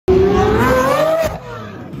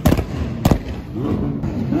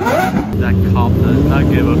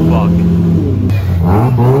give a fuck.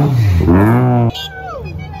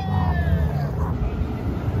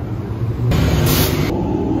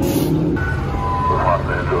 Los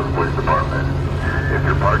Angeles Police Department. If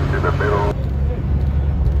you're parked in the middle.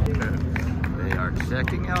 They are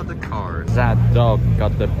checking out the cars. That dog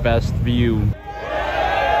got the best view.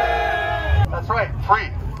 That's right, free.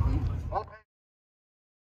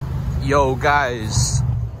 Yo guys,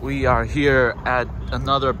 we are here at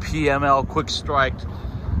another Pmlquickstrike,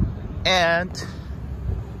 and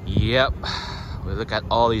yep, we look at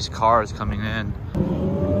all these cars coming in.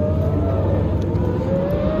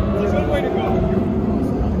 There's one way to go.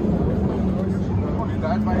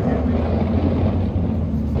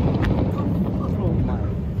 Oh my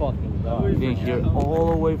fucking god. You can hear all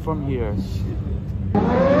the way from here.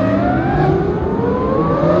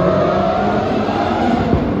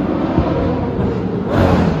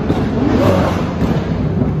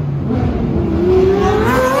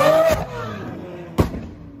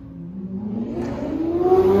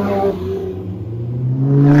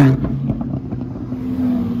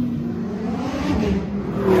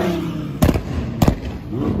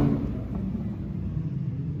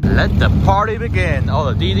 Let the party begin. All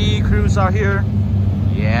the DDE crews are here.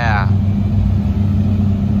 Yeah.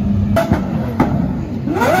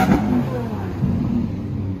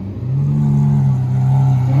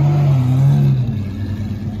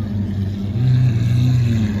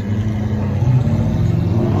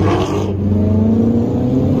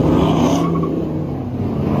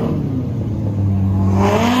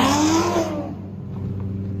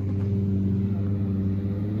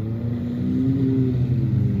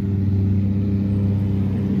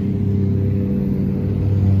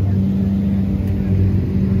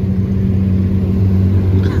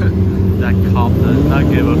 Cop does not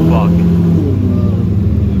give a fuck.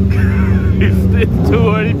 It's too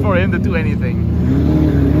early for him to do anything.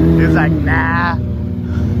 He's like, nah.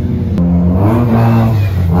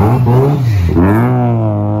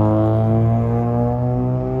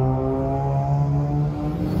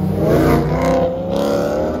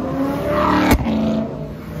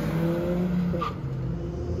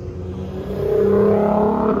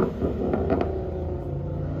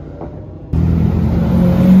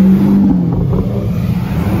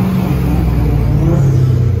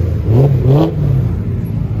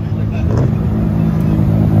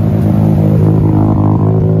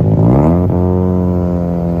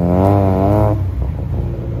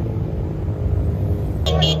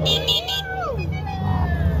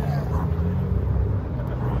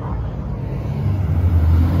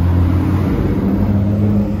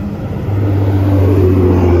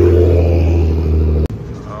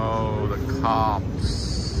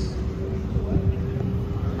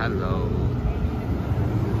 Hello.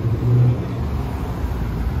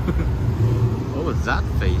 What was that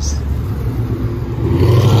face?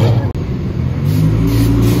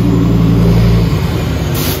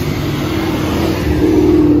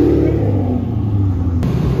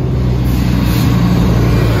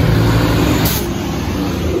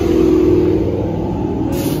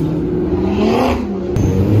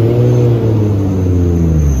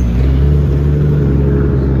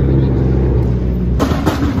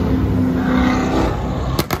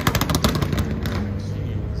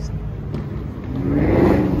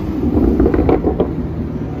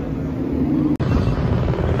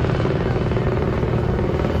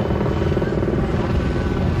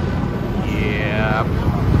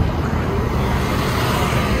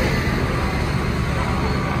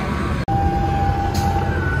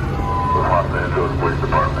 Police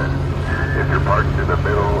Department. If you're parked in the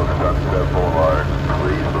middle of Sunset Blvd,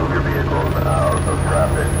 please move your vehicles out of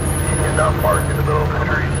traffic. You cannot park in the middle of the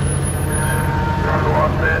street. This is the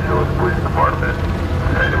Los Angeles Police Department.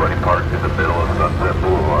 Anybody parked in the middle of Sunset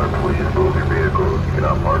Blvd, please move your vehicles. You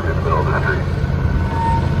cannot park in the middle of the street.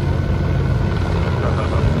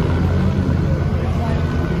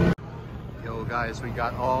 Yo guys, we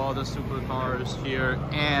got all the supercars here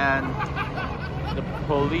and the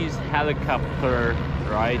police helicopter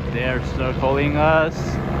right there circling us,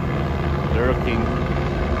 lurking.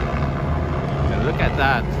 And look at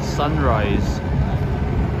that sunrise.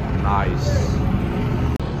 Nice.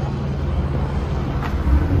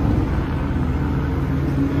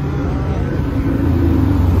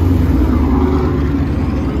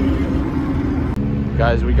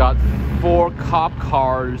 Guys, we got 4 cop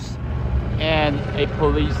cars and a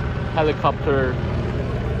police helicopter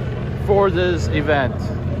for this event.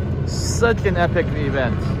 Such an epic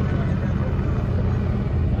event.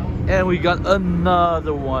 And we got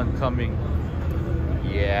another one coming.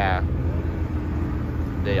 Yeah.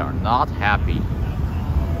 They are not happy.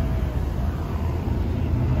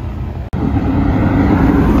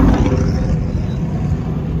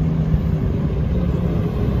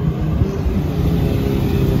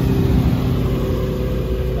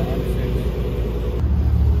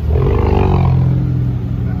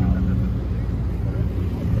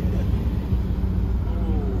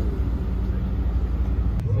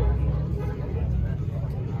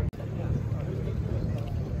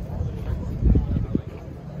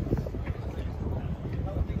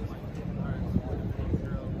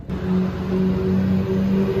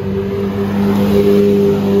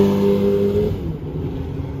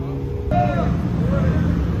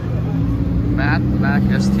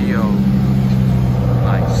 McLaren STO.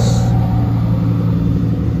 Nice.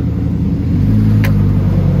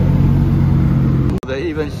 They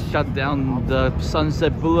even shut down the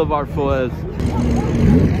Sunset Boulevard for us.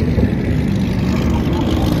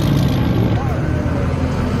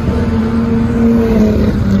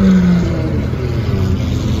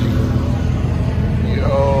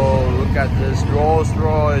 Yo, look at this Rolls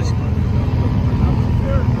Royce.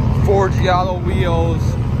 4Giotto wheels.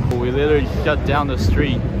 We literally shut down the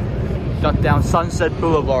street. Shut down Sunset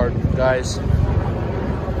Boulevard, guys.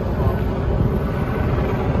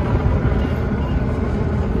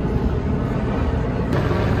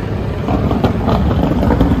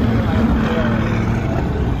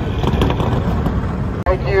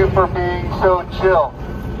 Thank you for being so chill.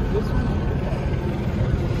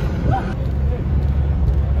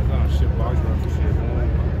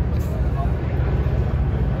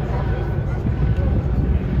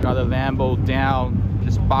 Got a Lambo down,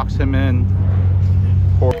 just box him in.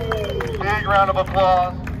 Big round of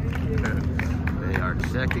applause. They are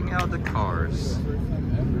checking out the cars.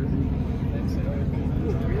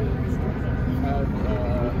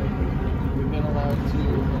 We've been allowed to.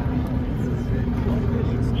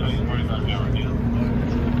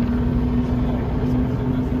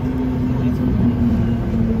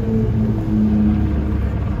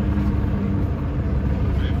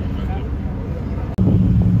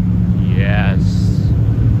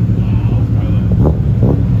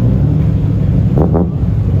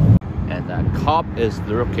 Cop is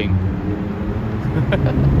looking.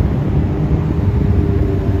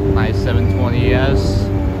 Nice 720S.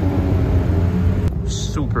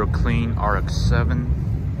 Super clean RX-7.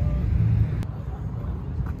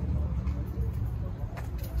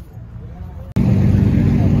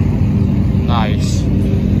 Nice.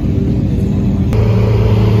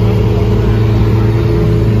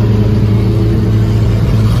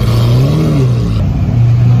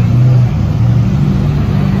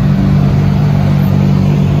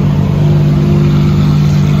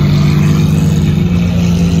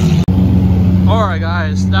 Alright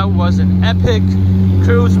guys, that was an epic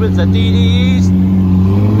cruise with the DDEs.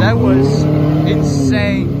 That was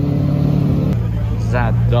insane.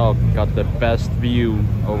 That dog got the best view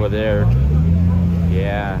over there.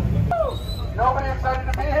 Yeah. Nobody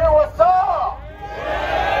excited to be here? What's up?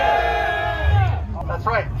 Yeah! That's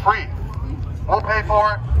right, free. We'll pay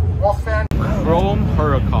for it. We'll spend. Chrome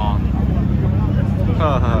Huracan.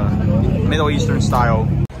 Middle Eastern style.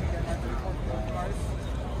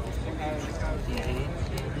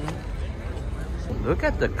 Look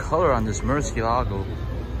at the color on this Murcielago.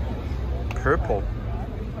 Purple.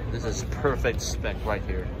 This is perfect spec right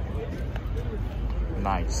here.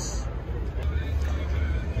 Nice.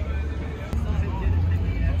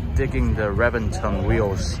 Digging the Revs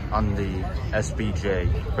wheels on the SVJ.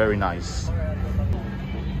 Very nice.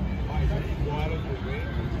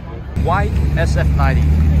 White SF90.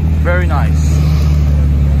 Very nice.